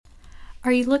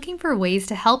Are you looking for ways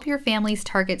to help your families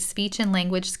target speech and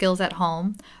language skills at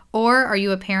home? Or are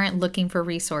you a parent looking for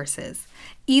resources?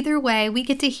 Either way, we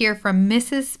get to hear from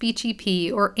Mrs. Speechy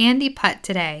P or Andi Putt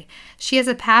today. She has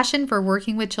a passion for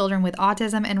working with children with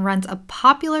autism and runs a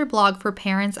popular blog for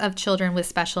parents of children with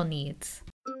special needs.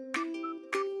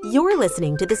 You're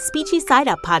listening to the Speechy Side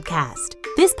Up podcast.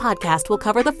 This podcast will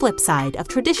cover the flip side of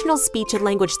traditional speech and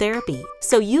language therapy,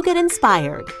 so you get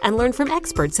inspired and learn from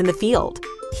experts in the field.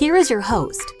 Here is your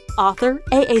host, author,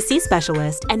 AAC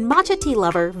specialist, and matcha tea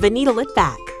lover, Vanita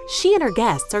Litvak. She and her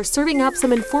guests are serving up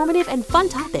some informative and fun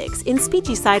topics in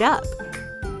Speechy Side Up.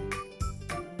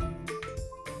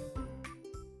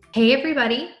 Hey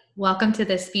everybody, welcome to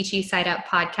the Speechy Side Up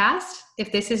podcast.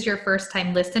 If this is your first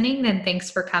time listening, then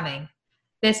thanks for coming.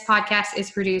 This podcast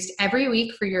is produced every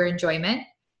week for your enjoyment.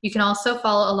 You can also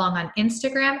follow along on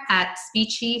Instagram at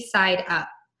Speechy Side Up.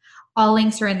 All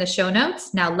links are in the show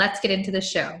notes. Now let's get into the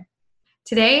show.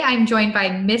 Today I'm joined by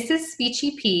Mrs.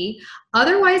 Speechy P,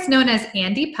 otherwise known as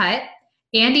Andi Putt.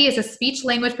 Andi is a speech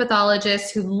language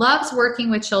pathologist who loves working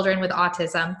with children with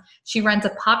autism. She runs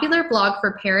a popular blog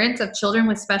for parents of children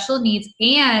with special needs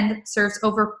and serves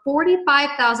over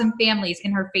 45,000 families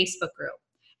in her Facebook group.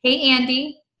 Hey,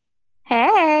 Andi.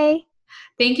 Hey.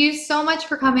 Thank you so much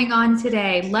for coming on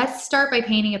today. Let's start by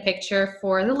painting a picture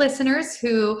for the listeners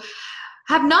who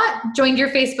have not joined your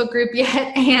Facebook group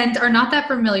yet and are not that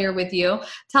familiar with you.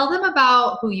 Tell them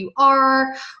about who you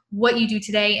are, what you do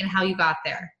today, and how you got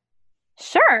there.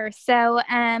 Sure. So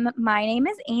my name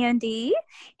is Andi,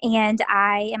 and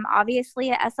I am obviously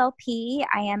a SLP.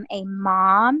 I am a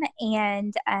mom,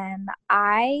 and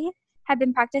I have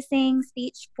been practicing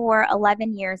speech for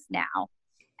 11 years now.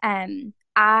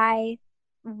 I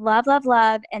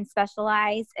love, and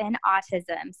specialize in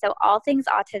autism. So all things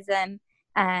autism.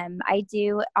 I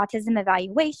do autism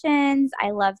evaluations.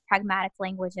 I love pragmatic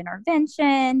language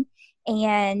intervention.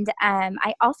 And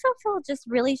I also feel just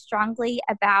really strongly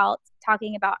about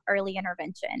talking about early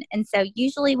intervention. And so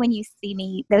usually when you see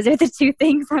me, those are the two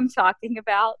things I'm talking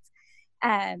about.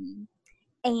 And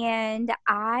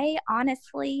I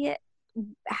honestly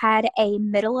had a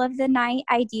middle of the night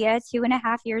idea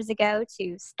 2.5 years ago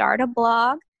to start a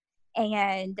blog.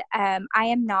 And I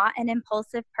am not an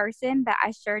impulsive person, but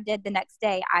I sure did the next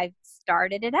day. I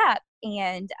started it up,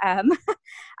 and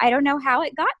I don't know how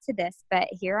it got to this, but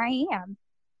here I am.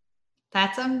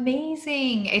 That's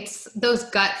amazing. It's those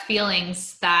gut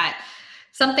feelings that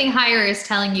something higher is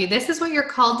telling you, this is what you're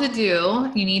called to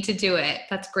do. You need to do it.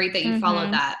 That's great that you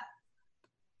followed that.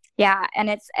 Yeah. And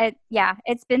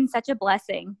it's been such a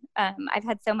blessing. I've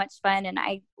had so much fun, and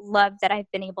I love that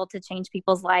I've been able to change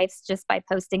people's lives just by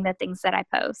posting the things that I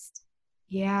post.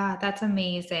 Yeah, that's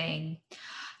amazing.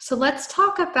 So let's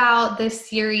talk about this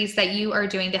series that you are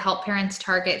doing to help parents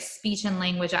target speech and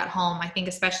language at home. I think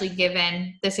especially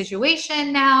given the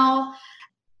situation now.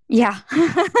 Yeah.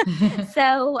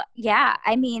 So, yeah,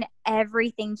 I mean,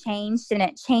 everything changed, and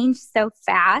it changed so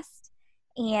fast.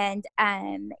 And,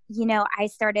 I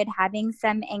started having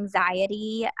some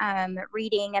anxiety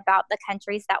reading about the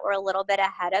countries that were a little bit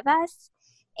ahead of us.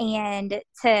 And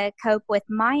to cope with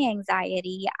my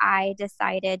anxiety, I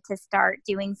decided to start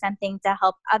doing something to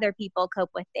help other people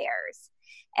cope with theirs.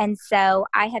 And so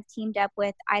I have teamed up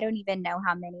with, I don't even know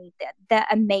how many, the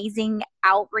amazing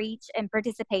outreach and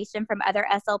participation from other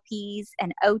SLPs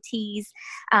and OTs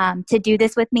to do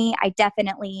this with me. I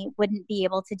definitely wouldn't be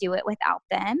able to do it without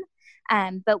them.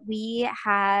 But we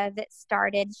have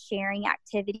started sharing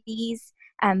activities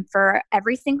for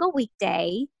every single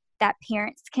weekday that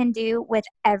parents can do with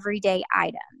everyday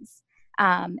items.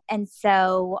 And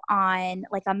so on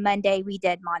Monday, we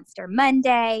did Monster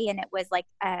Monday, and it was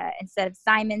instead of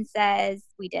Simon Says,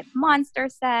 we did Monster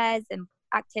Says, and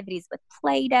activities with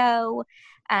Play-Doh.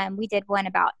 We did one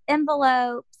about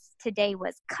envelopes. Today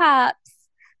was cups.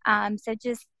 So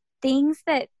just things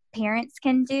that parents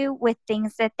can do with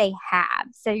things that they have.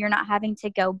 So you're not having to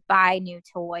go buy new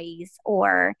toys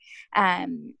or have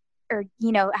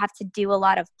to do a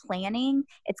lot of planning.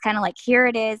 It's kind of like, here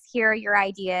it is. Here are your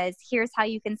ideas. Here's how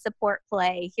you can support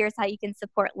play. Here's how you can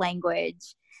support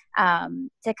language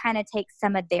to kind of take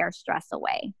some of their stress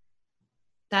away.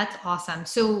 That's awesome.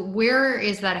 So where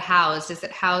is that housed? Is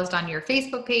it housed on your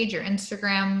Facebook page or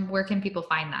Instagram? Where can people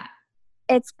find that?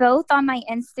 It's both on my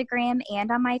Instagram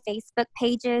and on my Facebook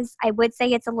pages. I would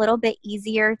say it's a little bit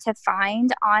easier to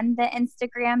find on the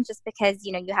Instagram just because,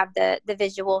 you have the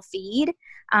visual feed,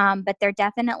 but they're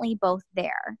definitely both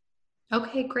there.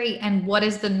 Okay, great. And what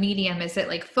is the medium? Is it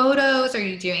like photos? Are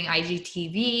you doing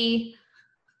IGTV?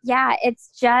 Yeah, it's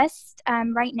just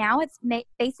right now it's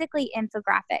basically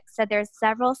infographics. So there's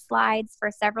several slides for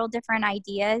several different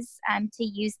ideas to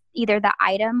use either the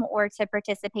item or to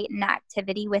participate in the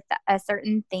activity with a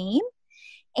certain theme.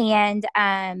 And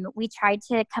we tried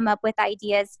to come up with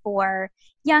ideas for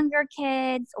younger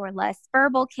kids or less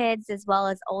verbal kids, as well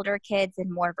as older kids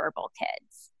and more verbal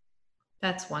kids.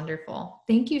 That's wonderful.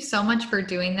 Thank you so much for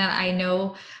doing that. I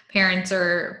know parents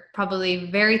are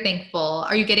probably very thankful.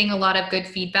 Are you getting a lot of good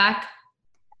feedback?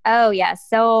 Oh yeah,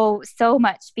 so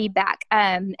much feedback.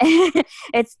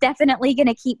 It's definitely going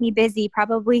to keep me busy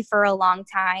probably for a long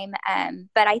time.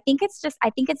 But I think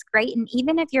it's great. And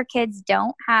even if your kids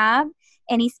don't have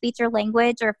any speech or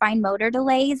language or fine motor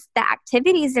delays, the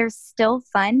activities are still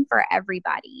fun for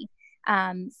everybody.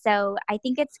 So I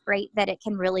think it's great that it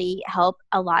can really help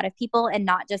a lot of people and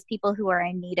not just people who are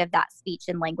in need of that speech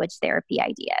and language therapy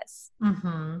ideas.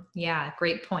 Mm-hmm. Yeah,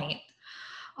 great point.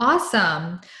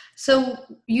 Awesome. So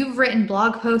you've written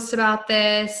blog posts about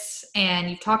this and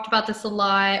you've talked about this a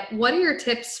lot. What are your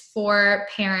tips for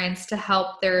parents to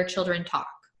help their children talk?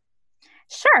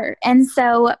 Sure. And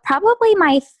so, probably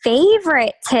my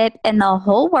favorite tip in the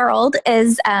whole world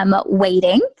is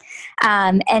waiting.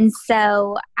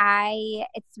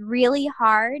 It's really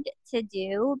hard to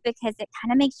do because it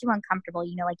kind of makes you uncomfortable.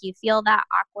 You know, like you feel that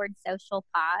awkward social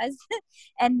pause,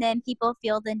 and then people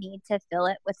feel the need to fill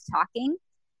it with talking.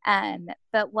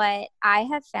 But what I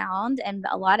have found, and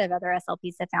a lot of other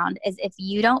SLPs have found, is if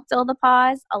you don't fill the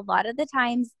pause, a lot of the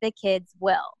times the kids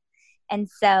will. And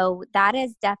so that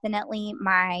is definitely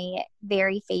my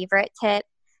very favorite tip.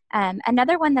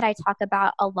 Another one that I talk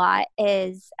about a lot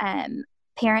is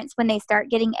parents, when they start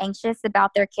getting anxious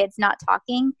about their kids not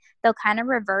talking, they'll kind of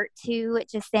revert to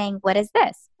just saying, "What is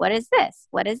this? What is this?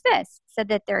 What is this?" So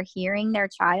that they're hearing their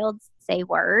child say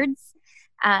words.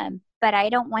 But I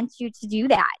don't want you to do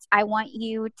that. I want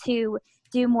you to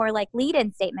do more like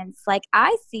lead-in statements like,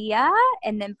 "I see ya,"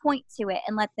 and then point to it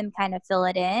and let them kind of fill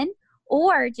it in.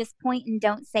 Or just point and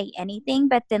don't say anything,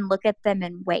 but then look at them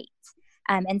and wait.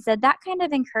 And so that kind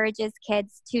of encourages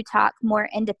kids to talk more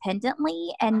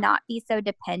independently and not be so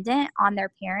dependent on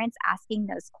their parents asking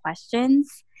those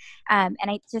questions.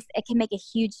 It can make a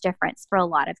huge difference for a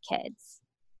lot of kids.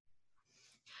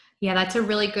 Yeah, that's a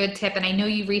really good tip. And I know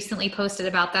you recently posted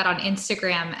about that on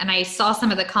Instagram and I saw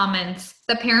some of the comments.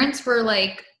 The parents were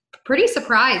like pretty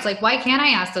surprised, like, why can't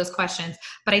I ask those questions?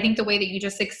 But I think the way that you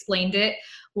just explained it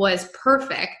was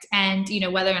perfect. And, you know,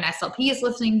 whether an SLP is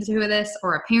listening to this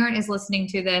or a parent is listening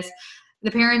to this,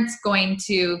 the parent's going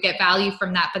to get value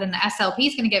from that, but then the SLP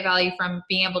is going to get value from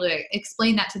being able to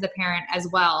explain that to the parent as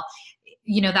well.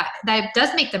 You know, that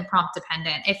does make them prompt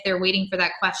dependent if they're waiting for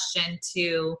that question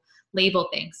to label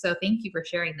things. So thank you for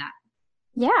sharing that.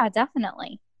 Yeah,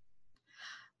 definitely.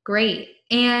 Great.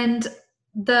 And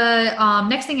the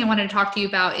next thing I wanted to talk to you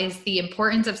about is the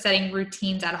importance of setting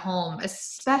routines at home,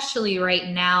 especially right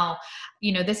now.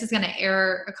 You know, this is going to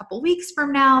air a couple weeks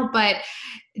from now, but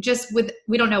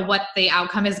we don't know what the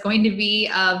outcome is going to be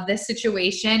of this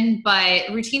situation, but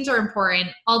routines are important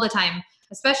all the time,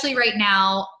 especially right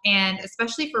now, and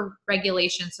especially for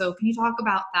regulation. So can you talk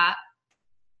about that?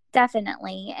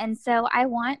 Definitely. And so I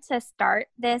want to start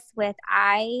this with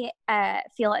I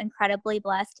feel incredibly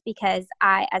blessed because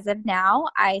as of now,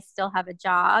 I still have a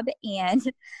job and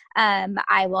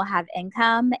I will have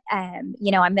income.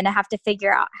 You know, I'm going to have to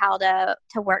figure out how to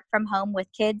work from home with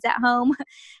kids at home.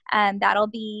 That'll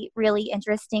be really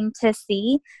interesting to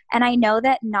see. And I know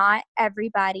that not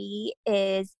everybody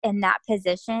is in that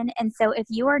position. And so if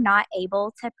you are not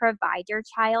able to provide your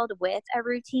child with a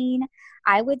routine,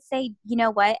 I would say, you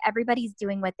know what, everybody's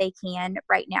doing what they can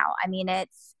right now. I mean,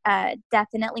 it's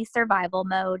definitely survival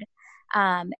mode.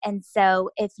 And so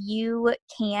if you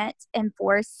can't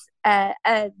enforce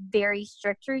a very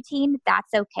strict routine,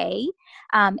 that's okay.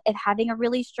 If having a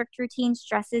really strict routine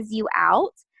stresses you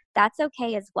out, that's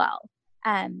okay as well.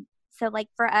 So like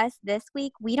for us this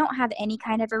week, we don't have any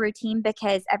kind of a routine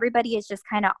because everybody is just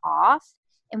kind of off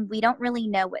and we don't really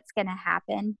know what's going to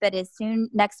happen. But as soon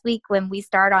next week when we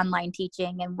start online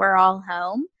teaching and we're all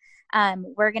home,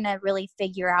 we're going to really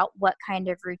figure out what kind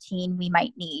of routine we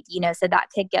might need, you know, so that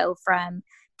could go from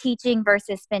teaching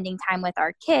versus spending time with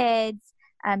our kids,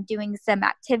 doing some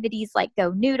activities like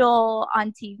go noodle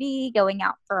on TV, going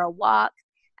out for a walk.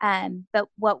 But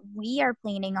what we are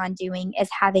planning on doing is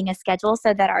having a schedule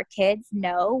so that our kids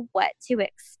know what to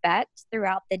expect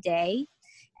throughout the day.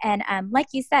 And like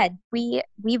you said, we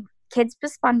kids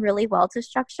respond really well to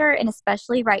structure, and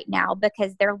especially right now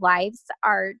because their lives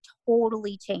are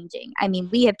totally changing. I mean,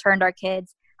 we have turned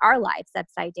our lives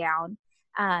upside down.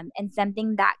 And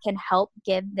something that can help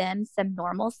give them some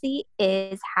normalcy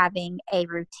is having a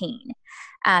routine.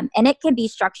 And it can be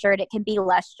structured, it can be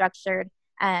less structured.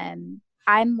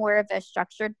 I'm more of a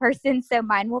structured person, so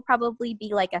mine will probably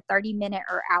be like a 30-minute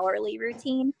or hourly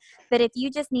routine. But if you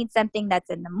just need something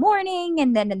that's in the morning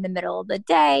and then in the middle of the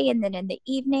day and then in the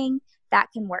evening, that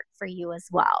can work for you as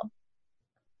well.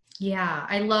 Yeah,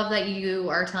 I love that you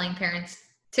are telling parents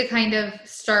to kind of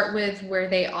start with where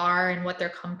they are and what they're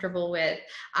comfortable with.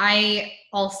 I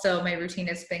also, my routine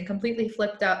has been completely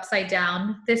flipped upside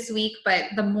down this week, but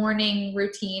the morning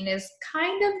routine is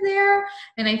kind of there.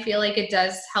 And I feel like it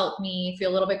does help me feel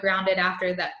a little bit grounded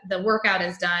after that the workout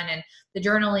is done and the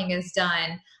journaling is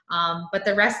done. But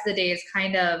the rest of the day is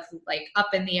kind of like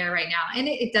up in the air right now. And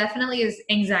it definitely is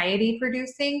anxiety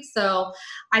producing. So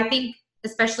I think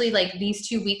especially like these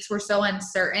 2 weeks were so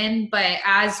uncertain, but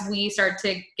as we start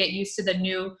to get used to the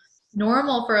new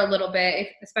normal for a little bit,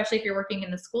 especially if you're working in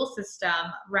the school system,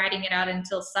 riding it out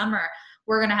until summer,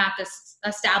 we're going to have to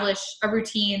establish a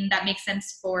routine that makes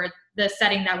sense for the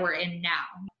setting that we're in now.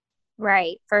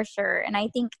 Right, for sure. And I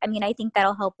think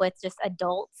that'll help with just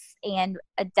adults and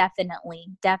definitely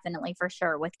for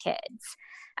sure with kids.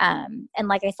 And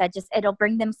like I said, just it'll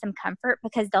bring them some comfort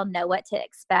because they'll know what to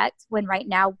expect when right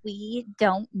now we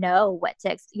don't know what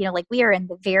to, like we are in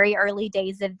the very early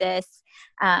days of this.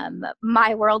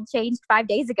 My world changed 5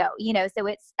 days ago,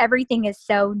 so everything is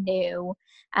so new.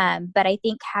 But I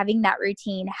think having that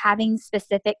routine, having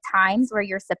specific times where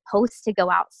you're supposed to go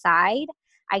outside,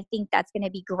 I think that's going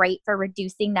to be great for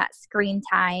reducing that screen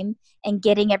time and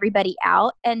getting everybody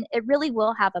out. And it really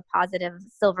will have a positive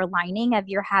silver lining of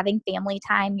you're having family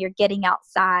time, you're getting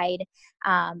outside.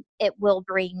 It will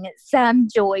bring some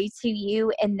joy to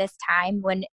you in this time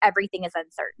when everything is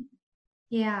uncertain.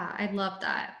 Yeah, I love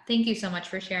that. Thank you so much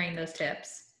for sharing those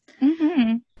tips.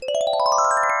 Mm-hmm.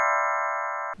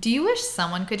 Do you wish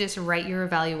someone could just write your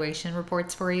evaluation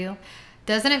reports for you?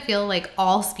 Doesn't it feel like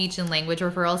all speech and language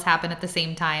referrals happen at the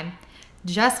same time?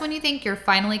 Just when you think you're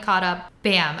finally caught up,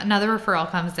 bam, another referral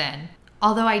comes in.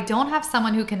 Although I don't have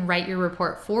someone who can write your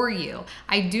report for you,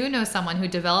 I do know someone who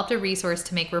developed a resource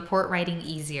to make report writing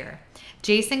easier.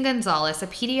 Jason Gonzalez, a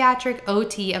pediatric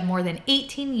OT of more than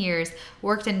 18 years,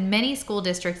 worked in many school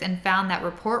districts and found that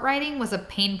report writing was a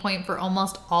pain point for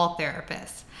almost all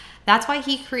therapists. That's why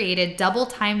he created Double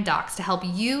Time Docs to help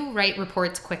you write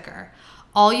reports quicker.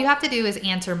 All you have to do is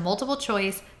answer multiple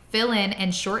choice, fill in,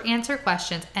 and short answer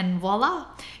questions, and voila,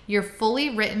 your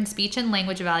fully written speech and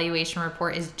language evaluation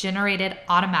report is generated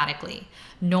automatically.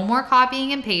 No more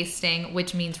copying and pasting,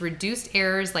 which means reduced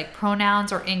errors like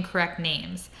pronouns or incorrect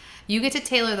names. You get to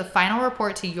tailor the final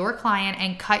report to your client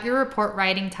and cut your report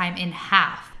writing time in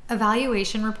half.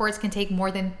 Evaluation reports can take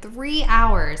more than 3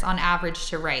 hours on average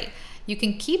to write. You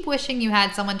can keep wishing you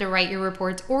had someone to write your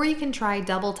reports, or you can try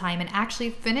double time and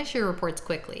actually finish your reports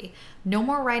quickly. No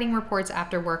more writing reports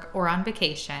after work or on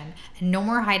vacation, and no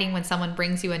more hiding when someone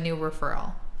brings you a new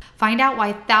referral. Find out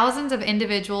why thousands of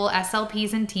individual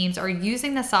SLPs and teams are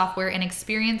using the software and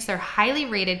experience their highly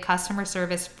rated customer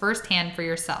service firsthand for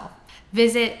yourself.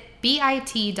 Visit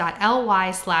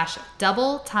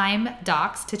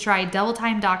bit.ly/doubletimedocs to try Double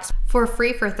Time Docs for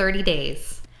free for 30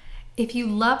 days. If you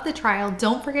love the trial,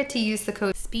 don't forget to use the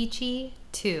code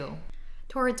SPEECHY2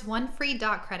 towards 1 free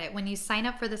doc credit when you sign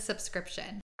up for the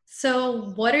subscription.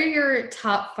 So what are your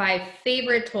top 5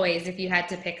 favorite toys if you had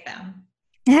to pick them?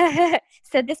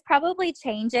 So this probably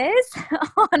changes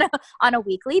on a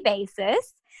weekly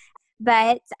basis,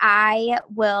 but I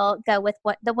will go with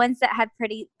the ones that have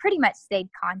pretty much stayed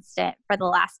constant for the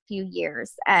last few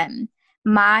years.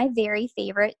 My very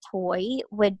favorite toy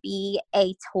would be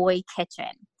a toy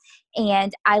kitchen.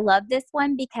 And I love this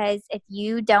one because if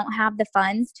you don't have the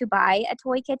funds to buy a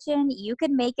toy kitchen, you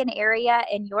can make an area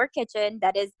in your kitchen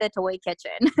that is the toy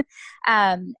kitchen.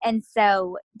 And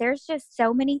so there's just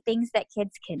so many things that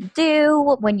kids can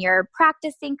do when you're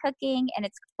practicing cooking, and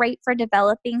it's great for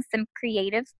developing some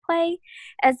creative play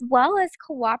as well as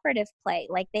cooperative play.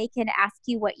 Like they can ask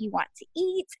you what you want to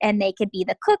eat, and they could be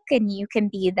the cook, and you can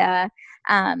be the,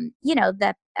 I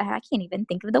can't even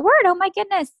think of the word. Oh my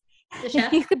goodness. The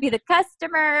chef? You could be the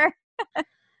customer.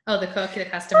 Oh, the cook, the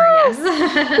customer, yes.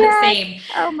 Yes. Same.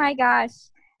 Oh my gosh.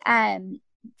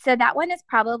 So that one is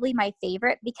probably my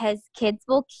favorite because kids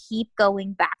will keep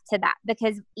going back to that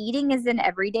because eating is an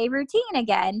everyday routine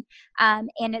again. And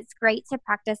it's great to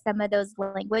practice some of those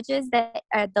languages that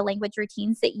are the language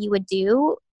routines that you would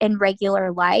do in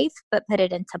regular life, but put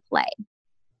it into play.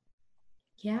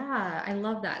 Yeah, I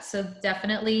love that. So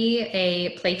definitely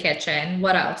a play kitchen.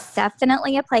 What else?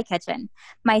 Definitely a play kitchen.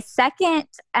 My second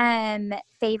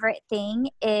favorite thing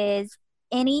is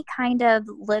any kind of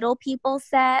little people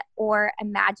set or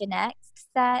Imaginext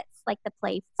sets, like the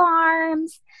Play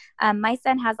Farms. My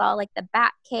son has all like the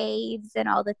bat caves and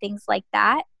all the things like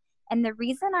that. And the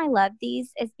reason I love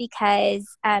these is because,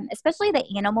 especially the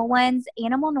animal ones,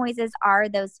 animal noises are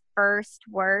those first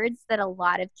words that a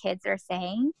lot of kids are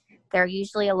saying. They're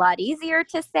usually a lot easier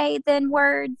to say than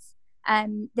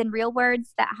real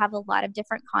words that have a lot of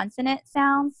different consonant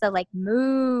sounds. So like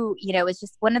moo, it's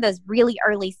just one of those really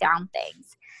early sound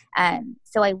things.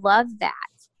 So I love that.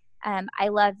 I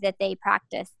love that they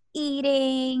practice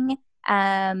eating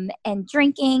and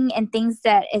drinking and things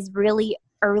that is really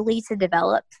early to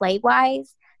develop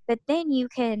play-wise, but then you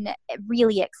can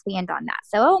really expand on that.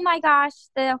 So, oh my gosh,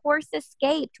 the horse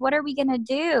escaped. What are we going to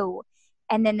do?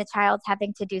 And then the child's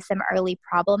having to do some early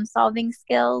problem-solving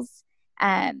skills.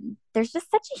 There's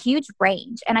just such a huge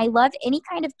range. And I love any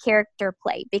kind of character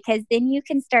play because then you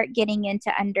can start getting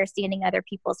into understanding other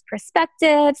people's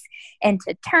perspectives,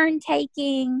 into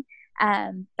turn-taking.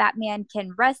 Batman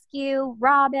can rescue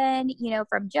Robin,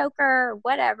 from Joker,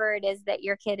 whatever it is that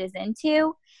your kid is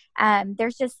into.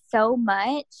 There's just so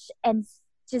much and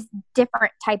just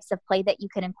different types of play that you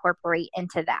can incorporate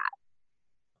into that.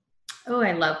 Oh,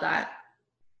 I love that.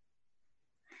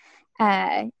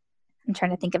 I'm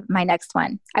trying to think of my next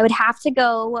one. I would have to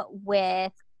go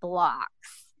with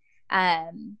blocks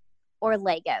or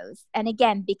Legos. And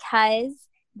again, because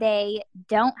they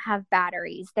don't have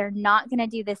batteries, they're not going to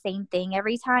do the same thing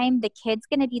every time. The kid's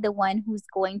going to be the one who's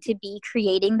going to be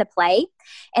creating the play.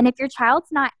 And if your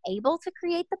child's not able to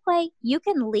create the play, you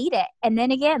can lead it. And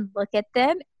then again, look at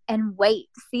them and wait.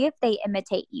 See if they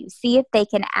imitate you. See if they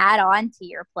can add on to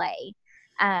your play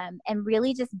and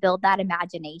really just build that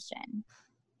imagination.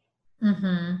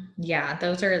 Mm-hmm. Yeah,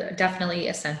 those are definitely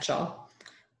essential.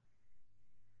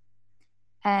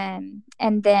 And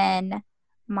then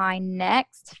my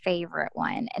next favorite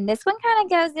one, and this one kind of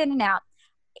goes in and out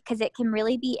because it can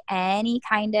really be any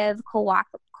kind of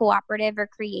cooperative or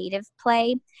creative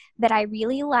play that I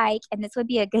really like. And this would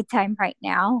be a good time right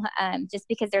now, just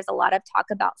because there's a lot of talk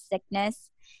about sickness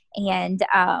and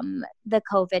the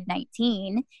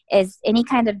COVID-19 is any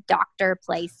kind of doctor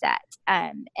play set.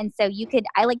 And so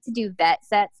I like to do vet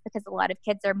sets because a lot of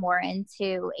kids are more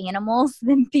into animals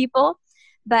than people.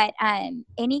 But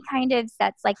any kind of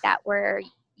sets like that where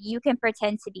you can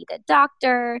pretend to be the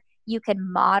doctor, you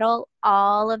can model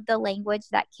all of the language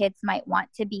that kids might want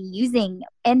to be using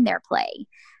in their play.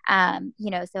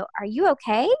 So are you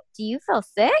okay? Do you feel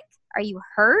sick? Are you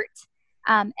hurt?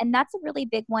 And that's a really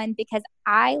big one because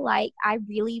I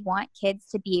really want kids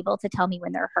to be able to tell me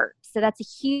when they're hurt. So that's a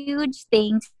huge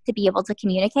thing to be able to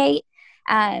communicate.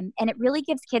 And it really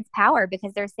gives kids power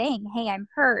because they're saying, hey, I'm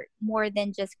hurt, more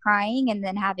than just crying and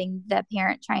then having the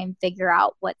parent try and figure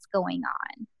out what's going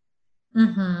on.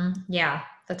 Mm-hmm. Yeah,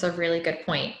 that's a really good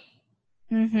point.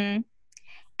 Mm-hmm.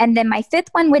 And then my fifth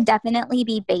one would definitely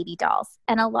be baby dolls.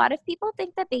 And a lot of people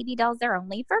think that baby dolls are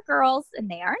only for girls, and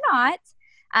they are not.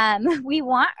 We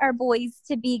want our boys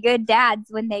to be good dads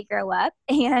when they grow up,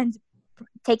 and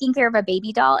taking care of a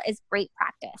baby doll is great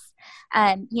practice.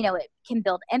 It can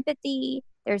build empathy.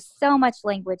 There's so much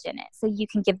language in it. So you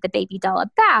can give the baby doll a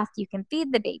bath. You can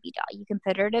feed the baby doll. You can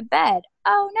put her to bed.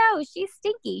 Oh no, she's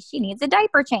stinky. She needs a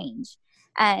diaper change.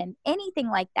 Anything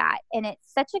like that. And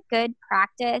it's such a good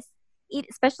practice,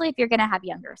 especially if you're going to have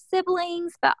younger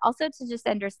siblings, but also to just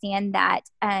understand that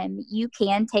you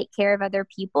can take care of other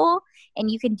people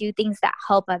and you can do things that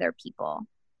help other people.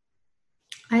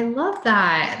 I love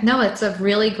that. No, it's a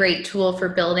really great tool for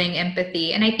building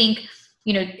empathy. And I think,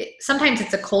 sometimes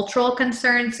it's a cultural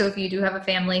concern. So if you do have a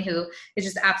family who is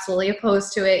just absolutely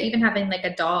opposed to it, even having like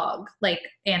a dog, like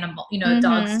animal, a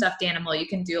dog stuffed animal, you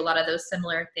can do a lot of those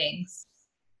similar things.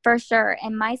 For sure.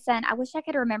 And my son, I wish I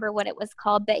could remember what it was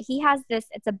called, but he has this,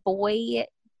 it's a boy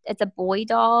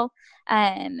doll.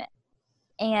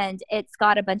 And it's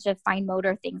got a bunch of fine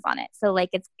motor things on it. So like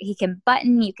he can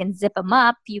button, you can zip him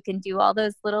up, you can do all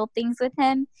those little things with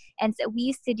him. And so we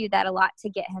used to do that a lot to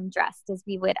get him dressed, as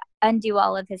we would undo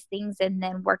all of his things and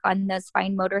then work on those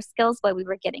fine motor skills while we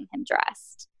were getting him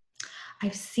dressed.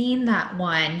 I've seen that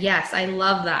one. Yes, I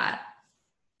love that.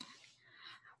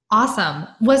 Awesome.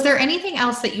 Was there anything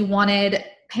else that you wanted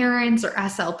parents or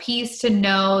SLPs to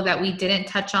know that we didn't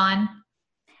touch on?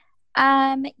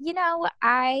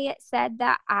 I said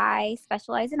that I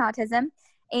specialize in autism,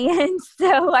 and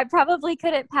so I probably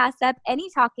couldn't pass up any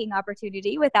talking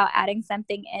opportunity without adding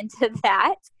something into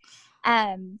that.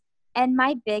 And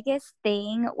my biggest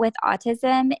thing with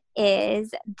autism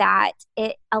is that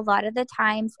a lot of the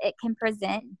times it can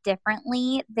present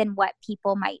differently than what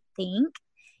people might think.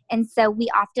 And so we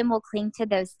often will cling to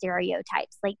those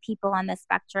stereotypes, like people on the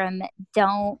spectrum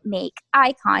don't make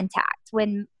eye contact,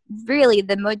 when really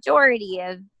the majority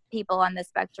of people on the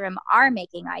spectrum are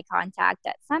making eye contact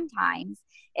at some times.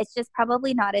 It's just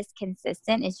probably not as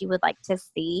consistent as you would like to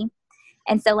see.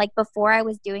 And so, like, before I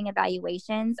was doing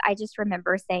evaluations, I just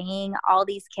remember saying all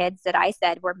these kids that I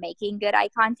said were making good eye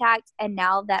contact. And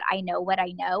now that I know what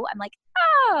I know, I'm like,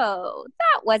 oh,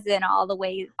 that wasn't all the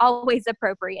way always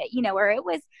appropriate, or it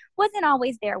wasn't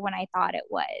always there when I thought it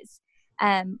was.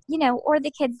 Or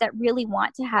the kids that really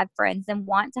want to have friends and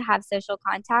want to have social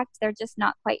contact, they're just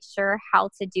not quite sure how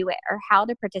to do it or how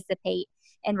to participate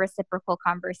in reciprocal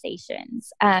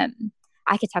conversations.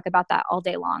 I could talk about that all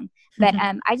day long, but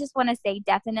I just want to say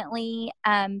definitely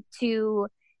to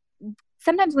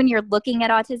sometimes when you're looking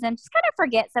at autism, just kind of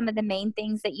forget some of the main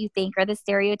things that you think are the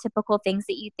stereotypical things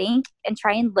that you think and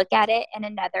try and look at it in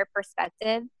another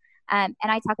perspective. And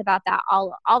I talk about that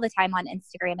all the time on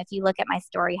Instagram. If you look at my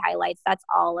story highlights, that's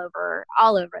all over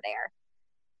there.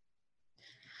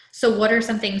 So what are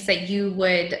some things that you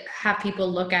would have people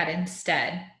look at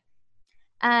instead?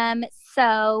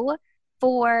 So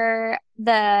for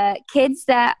the kids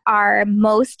that are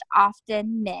most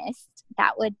often missed,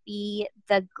 that would be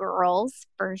the girls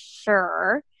for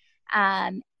sure.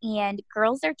 And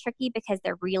girls are tricky because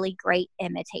they're really great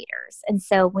imitators. And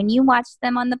so when you watch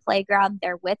them on the playground,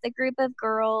 they're with a group of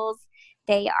girls,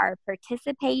 they are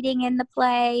participating in the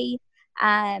play.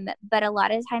 But a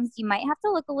lot of times you might have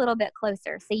to look a little bit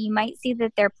closer. So you might see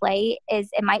that their play it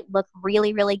might look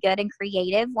really, really good and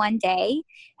creative one day.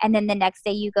 And then the next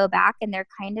day you go back and they're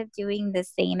kind of doing the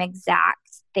same exact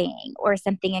thing or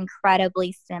something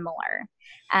incredibly similar.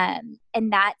 And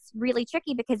that's really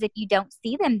tricky because if you don't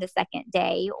see them the second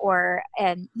day or,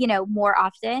 more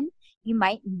often, you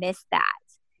might miss that.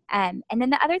 And then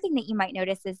the other thing that you might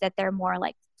notice is that they're more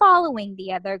like following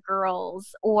the other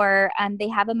girls, or they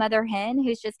have a mother hen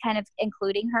who's just kind of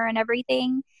including her in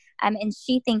everything. And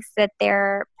she thinks that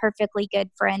they're perfectly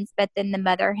good friends, but then the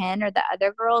mother hen or the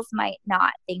other girls might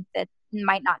not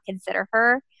consider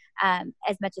her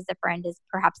as much as a friend as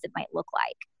perhaps it might look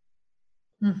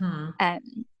like. Mm-hmm.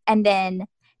 And then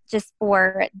just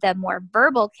for the more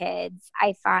verbal kids,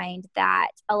 I find that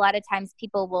a lot of times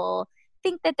people will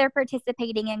think that they're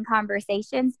participating in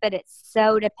conversations, but it's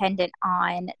so dependent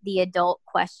on the adult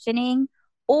questioning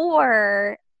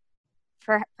or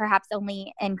perhaps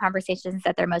only in conversations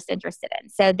that they're most interested in.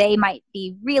 So they might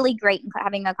be really great in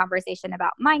having a conversation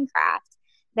about Minecraft,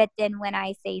 but then when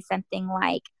I say something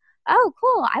like, oh,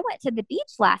 cool, I went to the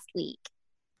beach last week,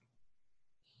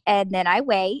 and then I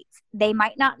wait, they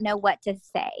might not know what to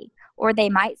say. Or they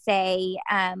might say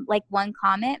like one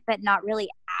comment, but not really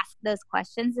ask those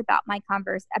questions about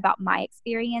about my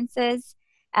experiences.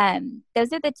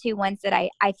 Those are the two ones that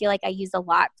I feel like I use a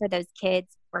lot for those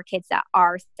kids, or kids that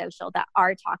are social, that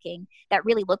are talking, that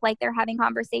really look like they're having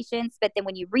conversations. But then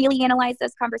when you really analyze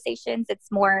those conversations,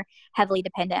 it's more heavily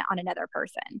dependent on another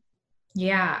person.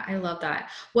 Yeah, I love that.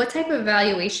 What type of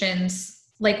evaluations,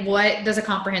 like what does a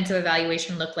comprehensive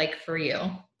evaluation look like for you?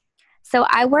 So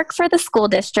I work for the school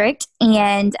district,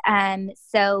 and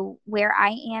so where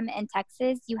I am in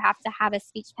Texas, you have to have a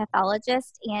speech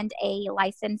pathologist and a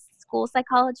licensed school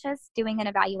psychologist doing an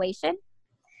evaluation.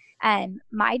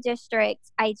 My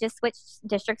district, I just switched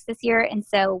districts this year, and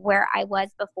so where I was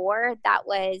before, that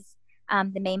was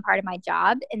the main part of my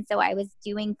job, and so I was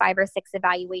doing 5 or 6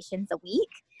 evaluations a week.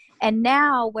 And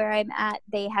now where I'm at,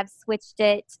 they have switched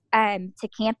it to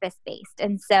campus-based.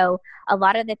 And so a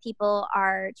lot of the people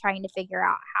are trying to figure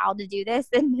out how to do this.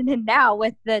 And now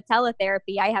with the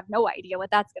teletherapy, I have no idea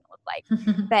what that's going to look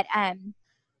like. But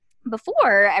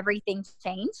before everything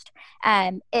changed,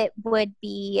 it would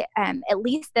be at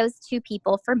least those 2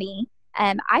 people for me.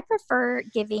 I prefer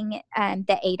giving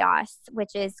the ADOS,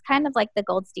 which is kind of like the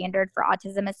gold standard for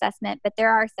autism assessment, but there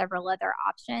are several other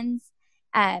options.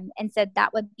 And so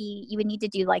that would be, you would need to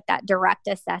do like that direct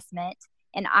assessment.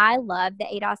 And I love the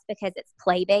ADOS because it's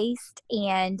play-based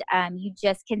and you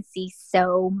just can see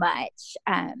so much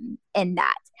in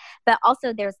that. But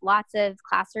also there's lots of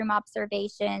classroom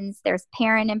observations, there's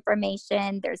parent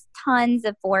information, there's tons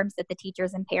of forms that the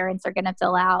teachers and parents are going to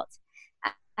fill out,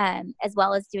 as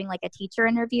well as doing like a teacher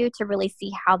interview to really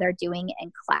see how they're doing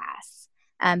in class.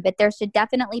 But there should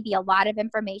definitely be a lot of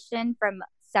information from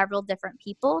several different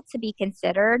people to be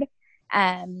considered,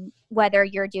 whether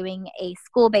you're doing a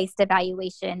school-based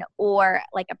evaluation or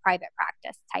like a private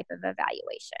practice type of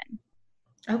evaluation.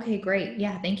 Okay, great.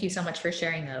 Yeah, thank you so much for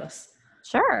sharing those.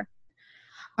 Sure.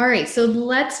 All right, so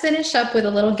let's finish up with a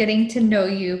little getting to know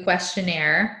you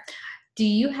questionnaire. Do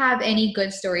you have any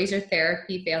good stories or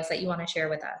therapy fails that you want to share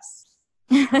with us?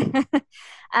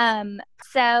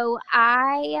 So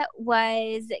I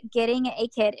was getting a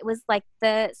kid. It was like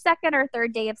the second or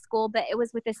third day of school, but it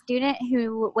was with a student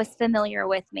who was familiar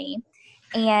with me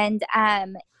and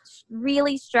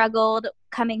really struggled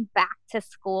coming back to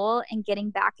school and getting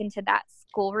back into that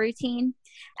school routine.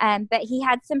 But he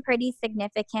had some pretty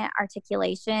significant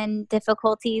articulation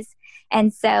difficulties.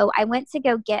 And so I went to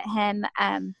go get him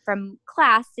from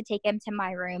class to take him to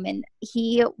my room. And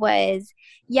he was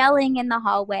yelling in the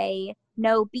hallway,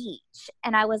 "No beach."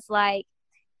 And I was like,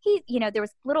 there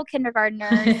was little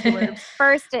kindergartners who were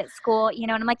first at school,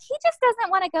 and I'm like, he just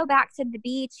doesn't want to go back to the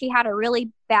beach. He had a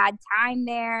really bad time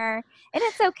there and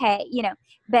it's okay,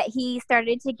 but he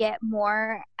started to get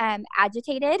more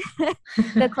agitated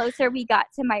the closer we got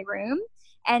to my room.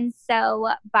 And so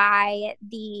by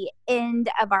the end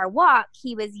of our walk,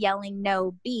 he was yelling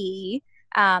 "no B,"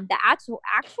 the actual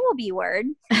B word.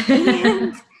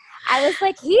 And I was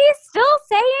like, he's still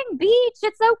saying beach.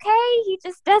 It's okay. He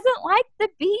just doesn't like the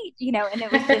beach, and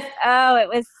it was just, it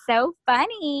was so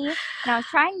funny. And I was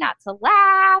trying not to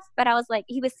laugh, but I was like,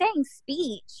 he was saying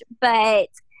speech, but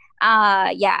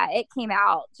it came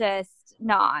out just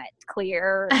not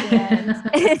clear. And,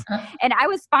 and I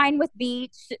was fine with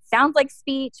beach. It sounds like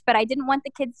speech, but I didn't want the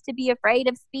kids to be afraid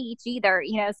of speech either,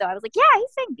 so I was like, yeah,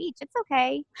 he's saying beach. It's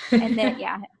okay. And then,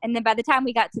 and then by the time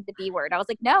we got to the B word, I was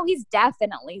like, no, he's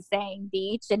definitely saying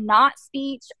beach and not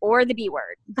speech or the B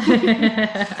word.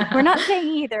 We're not saying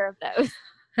either of those.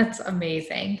 That's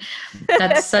amazing.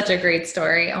 That's such a great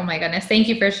story. Oh my goodness. Thank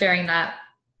you for sharing that.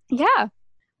 Yeah.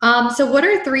 So what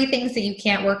are 3 things that you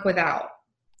can't work without?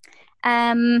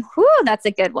 That's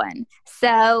a good one.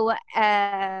 So,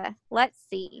 let's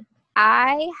see.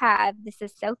 This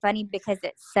is so funny because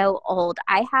it's so old.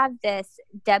 I have this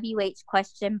WH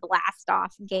question blast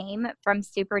off game from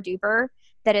Super Duper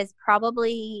that is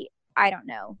probably, I don't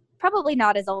know, probably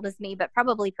not as old as me, but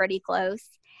probably pretty close.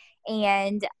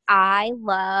 And I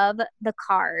love the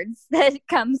cards that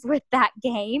comes with that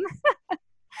game.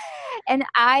 And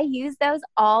I use those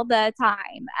all the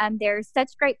time. They're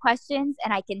such great questions,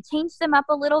 and I can change them up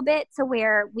a little bit to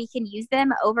where we can use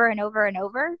them over and over and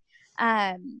over.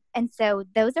 And so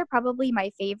those are probably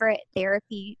my favorite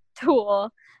therapy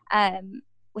tool,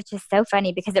 which is so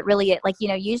funny because it really,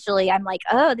 usually I'm like,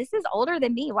 oh, this is older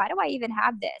than me. Why do I even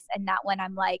have this? And that one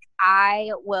I'm like,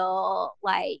 I will,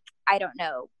 I don't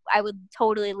know. I would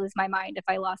totally lose my mind if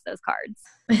I lost those cards.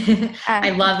 I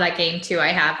love that game too. I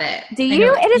have it. Do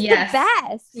you? It is the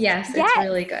best. Yes, it's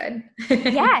really good.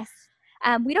 Yes.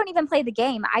 We don't even play the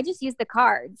game. I just use the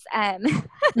cards. I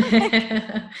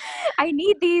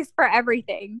need these for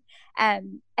everything.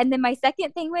 And then my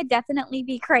second thing would definitely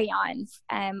be crayons.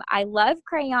 I love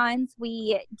crayons.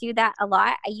 We do that a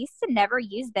lot. I used to never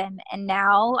use them, and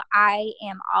now I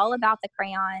am all about the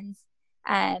crayons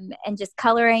and just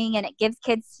coloring, and it gives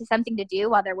kids something to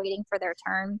do while they're waiting for their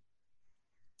turn.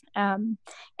 And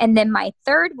then my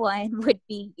third one would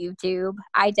be YouTube.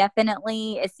 I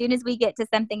definitely, as soon as we get to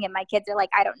something and my kids are like,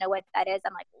 I don't know what that is,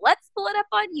 I'm like, let's pull it up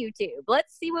on YouTube.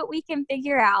 Let's see what we can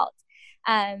figure out.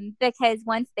 Because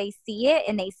once they see it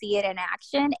and they see it in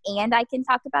action and I can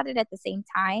talk about it at the same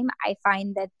time, I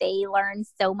find that they learn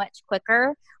so much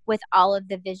quicker with all of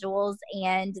the visuals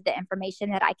and the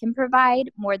information that I can provide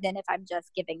more than if I'm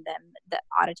just giving them the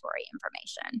auditory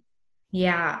information.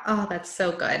 Yeah. Oh, that's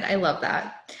so good. I love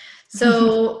that.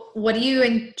 So what do you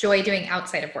enjoy doing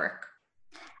outside of work?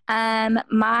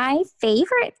 My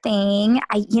favorite thing,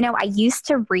 I used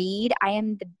to read.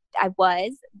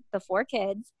 Before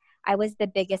kids, I was the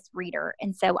biggest reader.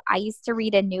 And so I used to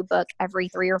read a new book every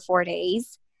 3 or 4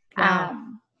 days. Wow.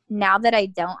 Now that I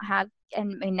don't have,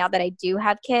 and now that I do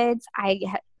have kids, I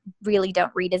really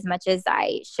don't read as much as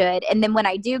I should. And then when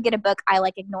I do get a book, I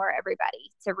ignore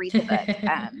everybody to read the book.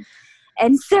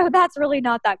 And so that's really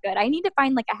not that good. I need to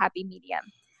find a happy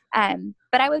medium.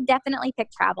 But I would definitely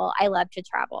pick travel. I love to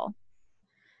travel.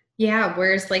 Yeah.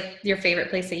 Where's your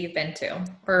favorite place that you've been to,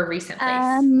 or a recent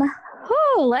place?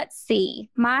 Let's see.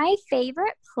 My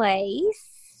favorite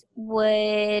place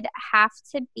would have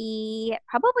to be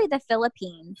probably the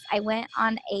Philippines. I went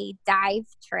on a dive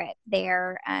trip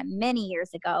there many years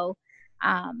ago.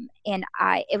 And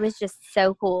it was just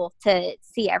so cool to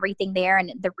see everything there,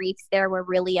 and the reefs there were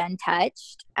really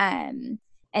untouched. And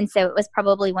so it was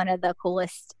probably one of the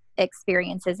coolest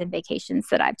experiences and vacations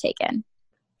that I've taken.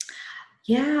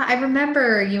 Yeah, I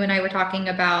remember you and I were talking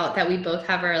about that we both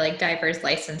have our diver's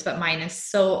license, but mine is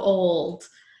so old.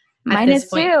 Mine is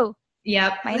too.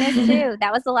 Yep. Mine is too.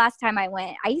 That was the last time I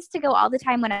went. I used to go all the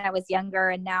time when I was younger,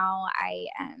 and now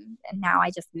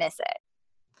I just miss it.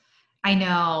 I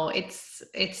know it's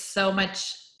so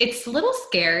much. It's a little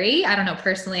scary. I don't know.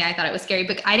 Personally, I thought it was scary,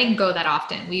 but I didn't go that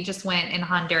often. We just went in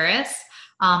Honduras.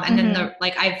 And then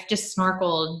I've just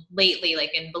snorkeled lately,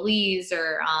 like in Belize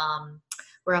or,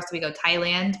 where else do we go?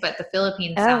 Thailand, but the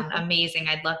Philippines sound amazing.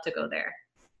 I'd love to go there.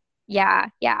 Yeah.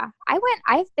 Yeah.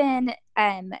 I've been,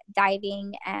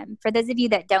 diving. For those of you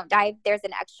that don't dive, there's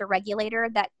an extra regulator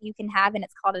that you can have, and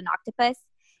it's called an octopus.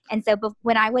 And so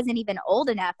when I wasn't even old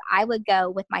enough, I would go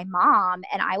with my mom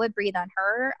and I would breathe on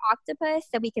her octopus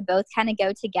so we could both kind of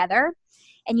go together.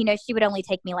 And, she would only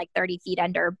take me like 30 feet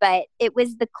under, but it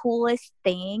was the coolest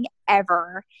thing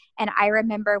ever. And I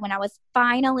remember when I was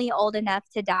finally old enough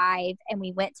to dive and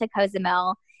we went to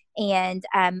Cozumel, and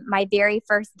my very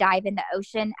first dive in the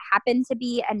ocean happened to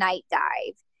be a night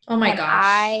dive. Oh my and gosh.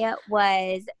 I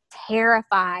was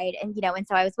terrified. And, and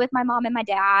so I was with my mom and my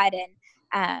dad, and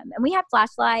we had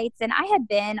flashlights, and I had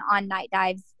been on night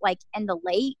dives like in the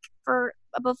lake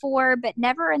before, but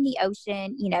never in the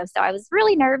ocean, so I was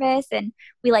really nervous, and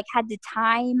we like had to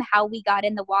time how we got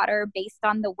in the water based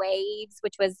on the waves,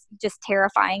 which was just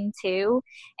terrifying too.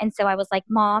 And so I was like,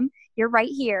 Mom, you're right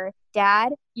here.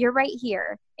 Dad, you're right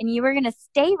here. And you were going to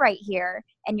stay right here,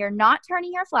 and you're not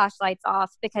turning your flashlights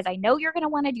off because I know you're going to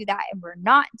want to do that. And we're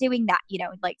not doing that,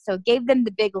 so gave them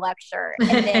the big lecture.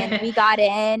 And then we got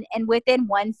in, and within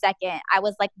 1 second, I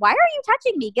was like, why are you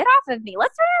touching me? Get off of me.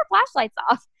 Let's turn our flashlights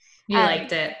off. You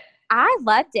liked it. I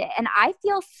loved it. And I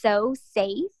feel so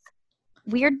safe.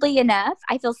 Weirdly enough,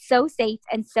 I feel so safe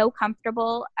and so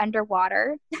comfortable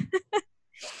underwater.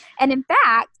 And in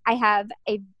fact,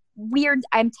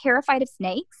 I'm terrified of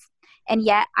snakes. And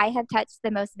yet I have touched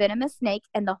the most venomous snake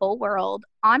in the whole world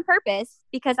on purpose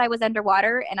because I was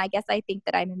underwater. And I guess I think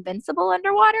that I'm invincible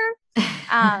underwater.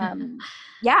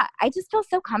 Yeah, I just feel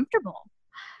so comfortable.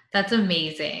 That's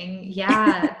amazing.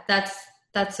 Yeah, that's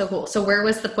so cool. So where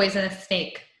was the poisonous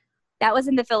snake? That was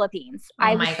in the Philippines. Oh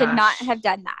I should not have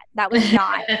done that. That was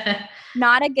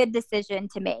not a good decision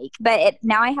to make. But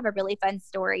now I have a really fun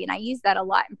story, and I use that a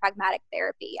lot in pragmatic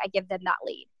therapy. I give them that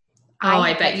lead. Oh,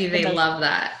 I bet you they love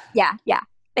that. Yeah.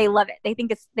 They love it. They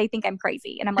think I'm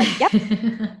crazy. And I'm like, yep.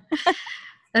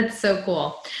 That's so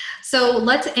cool. So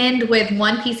let's end with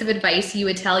one piece of advice you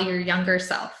would tell your younger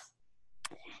self.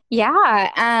 Yeah.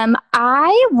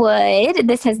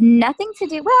 This has nothing to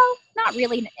do, well, not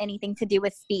really anything to do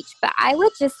with speech, but I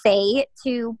would just say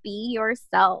to be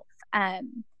yourself.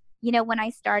 When I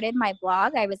started my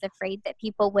blog, I was afraid that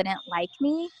people wouldn't like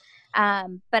me.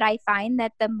 But I find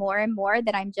that the more and more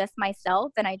that I'm just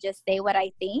myself and I just say what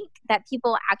I think, that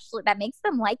people that makes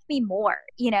them like me more,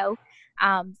 So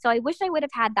I wish I would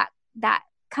have had that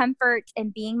comfort in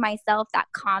being myself, that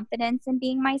confidence in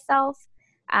being myself,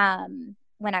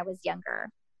 when I was younger.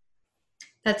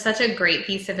 That's such a great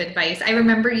piece of advice. I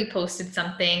remember you posted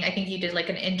something. I think you did like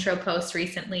an intro post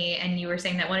recently, and you were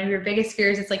saying that one of your biggest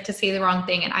fears is like to say the wrong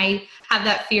thing. And I have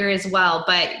that fear as well,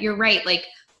 but you're right. Like,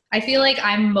 I feel like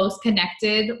I'm most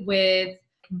connected with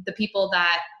the people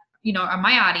that, are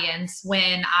my audience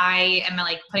when I am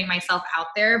like putting myself out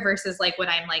there versus like when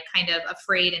I'm like kind of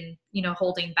afraid and,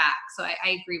 holding back. So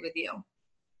I agree with you.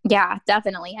 Yeah,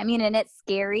 definitely. I mean, and it's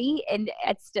scary, and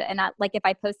like if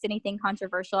I post anything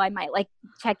controversial, I might like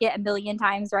check it a million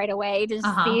times right away to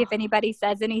see if anybody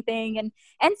says anything. And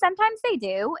sometimes they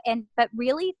do. But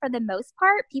really for the most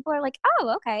part, people are like,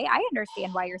 oh, okay, I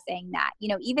understand why you're saying that,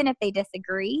 even if they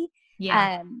disagree.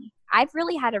 Yeah. I feel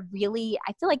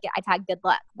like I've had good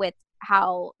luck with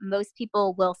how most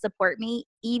people will support me,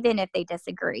 even if they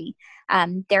disagree.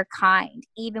 They're kind,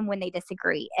 even when they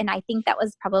disagree. And I think that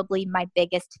was probably my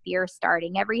biggest fear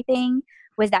starting everything,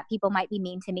 was that people might be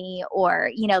mean to me,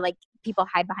 or, like people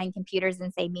hide behind computers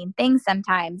and say mean things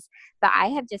sometimes. But I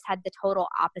have just had the total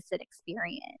opposite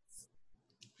experience.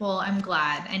 Well, I'm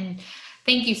glad. And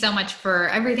thank you so much for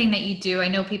everything that you do. I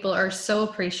know people are so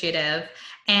appreciative.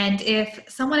 And if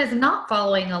someone is not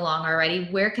following along already,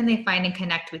 where can they find and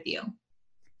connect with you?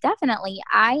 Definitely.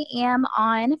 I am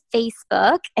on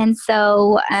Facebook. And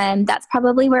so that's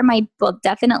probably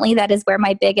definitely that is where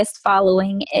my biggest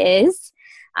following is.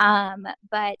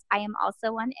 But I am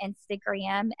also on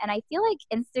Instagram, and I feel like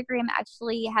Instagram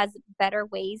actually has better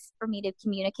ways for me to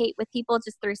communicate with people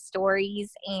just through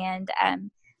stories and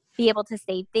be able to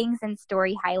save things in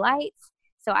story highlights.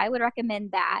 So I would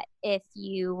recommend that if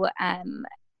you are on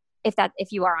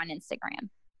Instagram.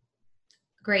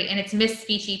 Great. And it's Miss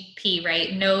Speechy P,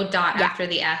 right? No dot after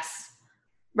the S.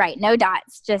 Right. No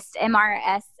dots, just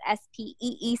MRSSPEECHIEP.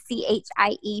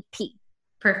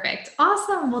 Perfect.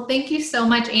 Awesome. Well, thank you so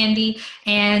much, Andi.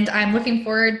 And I'm looking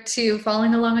forward to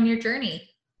following along on your journey.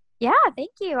 Yeah,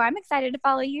 thank you. I'm excited to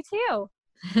follow you too.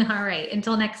 All right.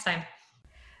 Until next time.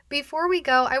 Before we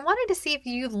go, I wanted to see if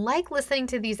you like listening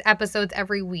to these episodes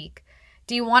every week.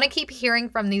 Do you want to keep hearing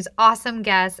from these awesome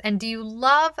guests? And do you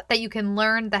love that you can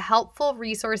learn the helpful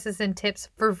resources and tips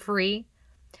for free?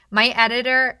 My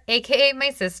editor, aka my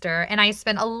sister, and I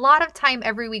spend a lot of time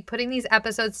every week putting these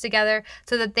episodes together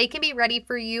so that they can be ready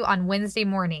for you on Wednesday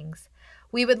mornings.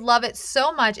 We would love it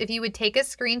so much if you would take a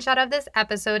screenshot of this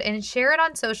episode and share it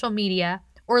on social media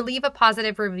or leave a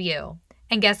positive review.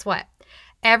 And guess what?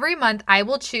 Every month, I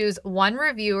will choose one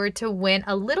reviewer to win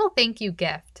a little thank you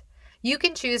gift. You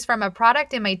can choose from a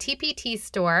product in my TPT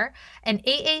store, an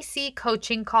AAC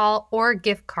coaching call, or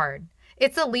gift card.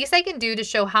 It's the least I can do to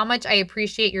show how much I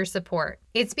appreciate your support.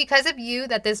 It's because of you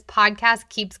that this podcast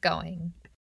keeps going.